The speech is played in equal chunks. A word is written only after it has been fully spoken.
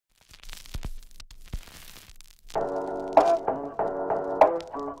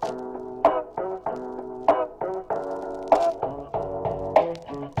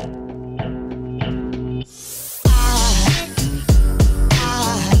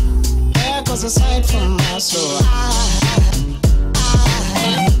goes a sight from my soul.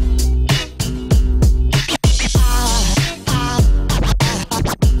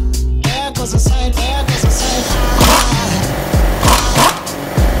 There goes a sight, there goes a sight.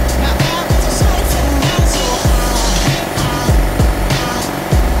 Now there goes a sight from my soul.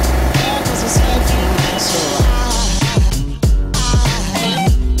 There goes a sight from my soul.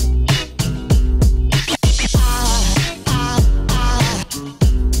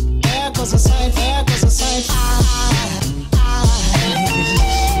 There goes a sight, there goes a sight.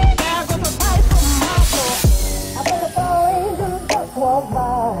 There goes a sight from my soul. I think a fallen angel just walked by.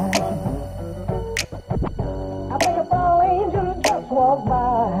 I think a fallen angel just walked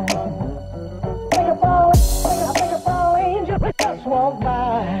by. I think a fallen angel just walked by.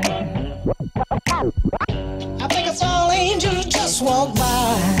 I think a fallen angel just walked by.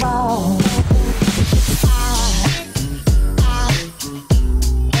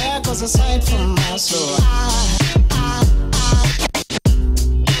 There goes a sight from my soul.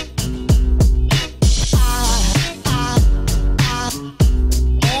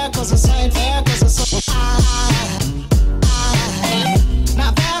 There goes a sight, there goes a sight.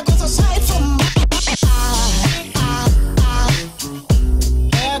 Now there goes a sight from my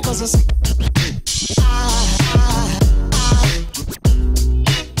there goes a sight.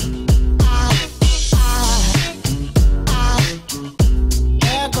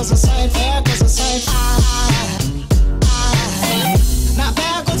 There goes a sight, there goes a sight. Now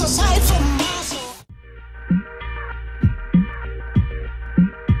there goes a sight from my soul.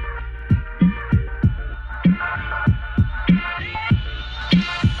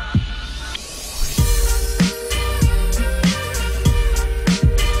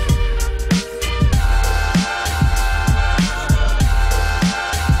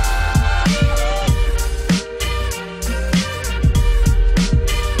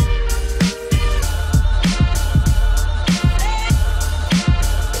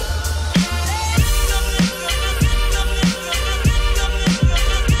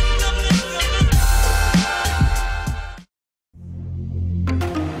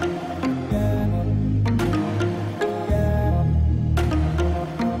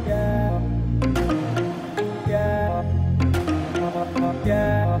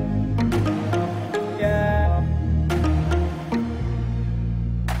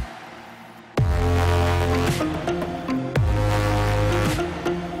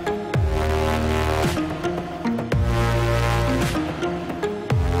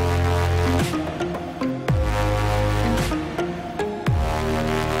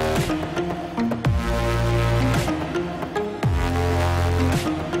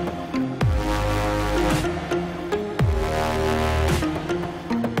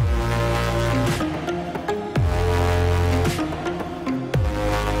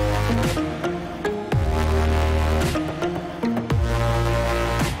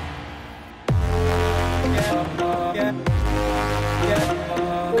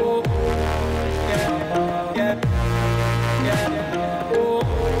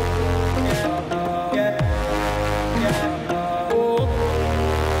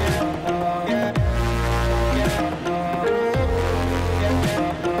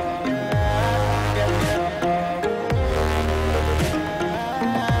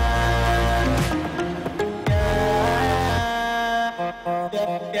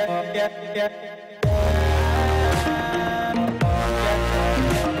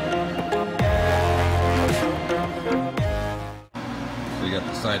 So you got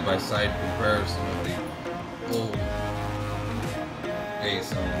the side-by-side comparison of the old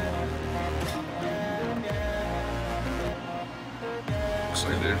ASL. Looks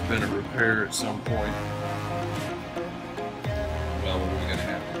like there's been a repair at some point. Well, what are we gonna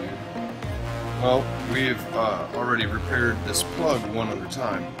have to do? Well, we've already repaired this plug one other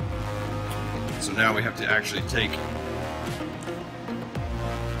time. So now we have to actually take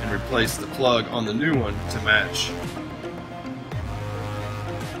and replace the plug on the new one to match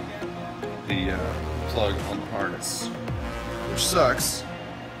the plug on the harness, which sucks,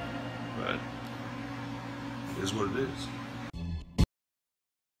 but it is what it is.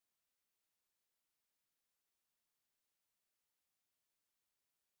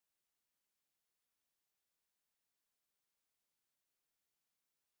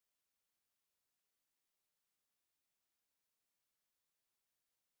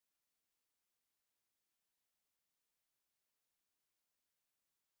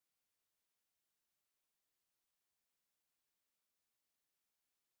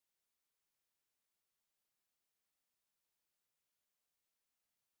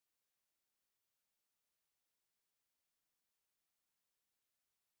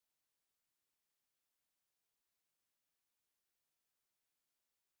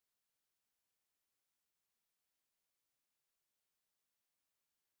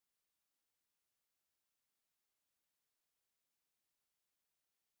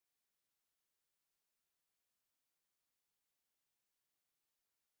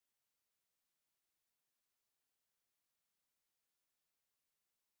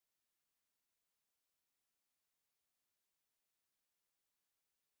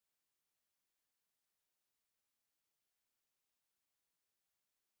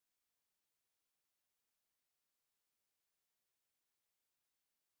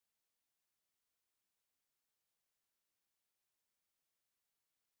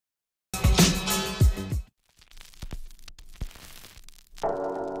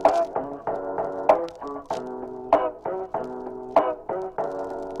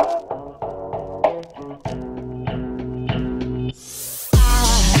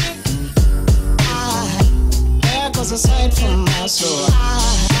 goes a sight from my soul.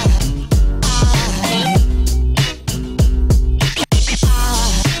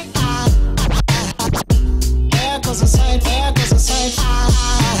 There goes a sight, there goes a sight.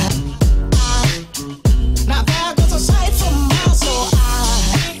 Now there goes a sight from my soul.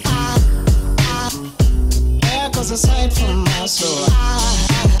 There goes a sight from my soul.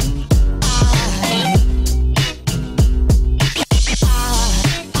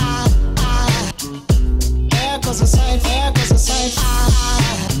 There goes a sight, there goes a sight.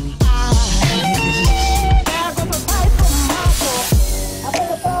 There goes a sight from my soul. I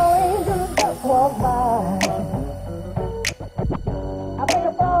think I saw angels just walk by. I think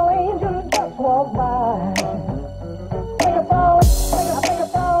I saw angels just walk by. I think I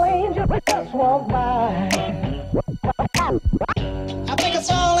saw angels just walk by. I think it's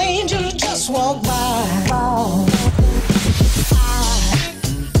all angels just walk by.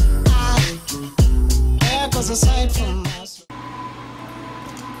 There goes a sight from my soul.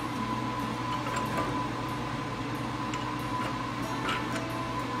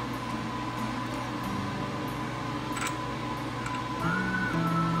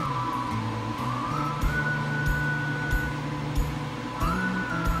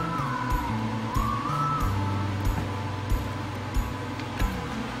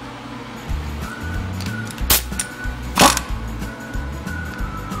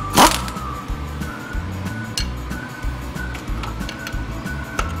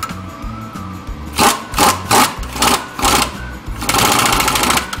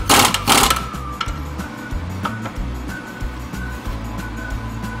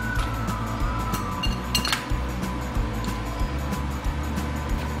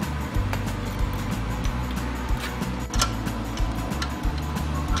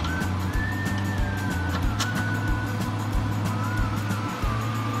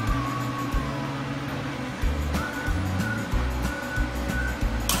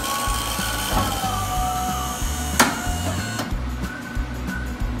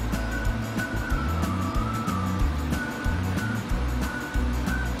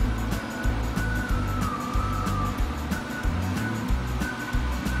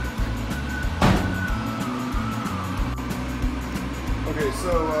 Okay,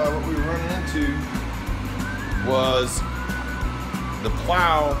 so what we were running into was the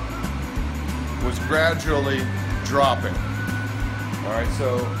plow was gradually dropping. All right,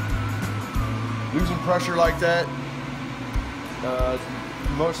 so losing pressure like that, it's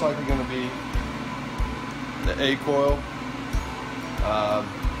most likely going to be the A coil.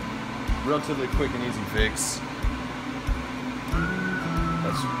 Relatively quick and easy fix.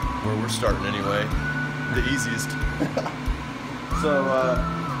 That's where we're starting anyway. The easiest. So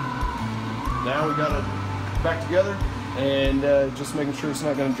now we got it back together and just making sure it's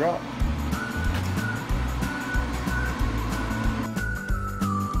not going to drop.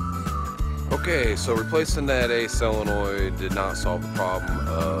 Okay, so replacing that A solenoid did not solve the problem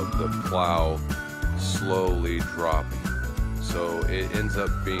of the plow slowly dropping. So it ends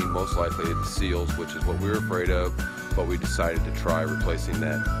up being most likely the seals, which is what we were afraid of, but we decided to try replacing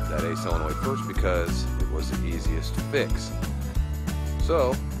that A solenoid first because it was the easiest to fix.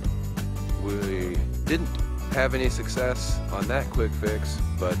 So we didn't have any success on that quick fix,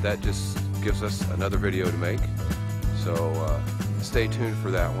 but that just gives us another video to make. So stay tuned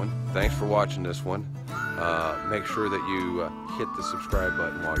for that one. Thanks for watching this one. Make sure that you hit the subscribe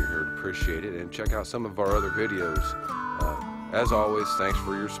button while you're here to appreciate it, and check out some of our other videos. As always, thanks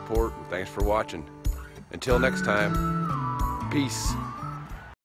for your support and thanks for watching. Until next time, peace.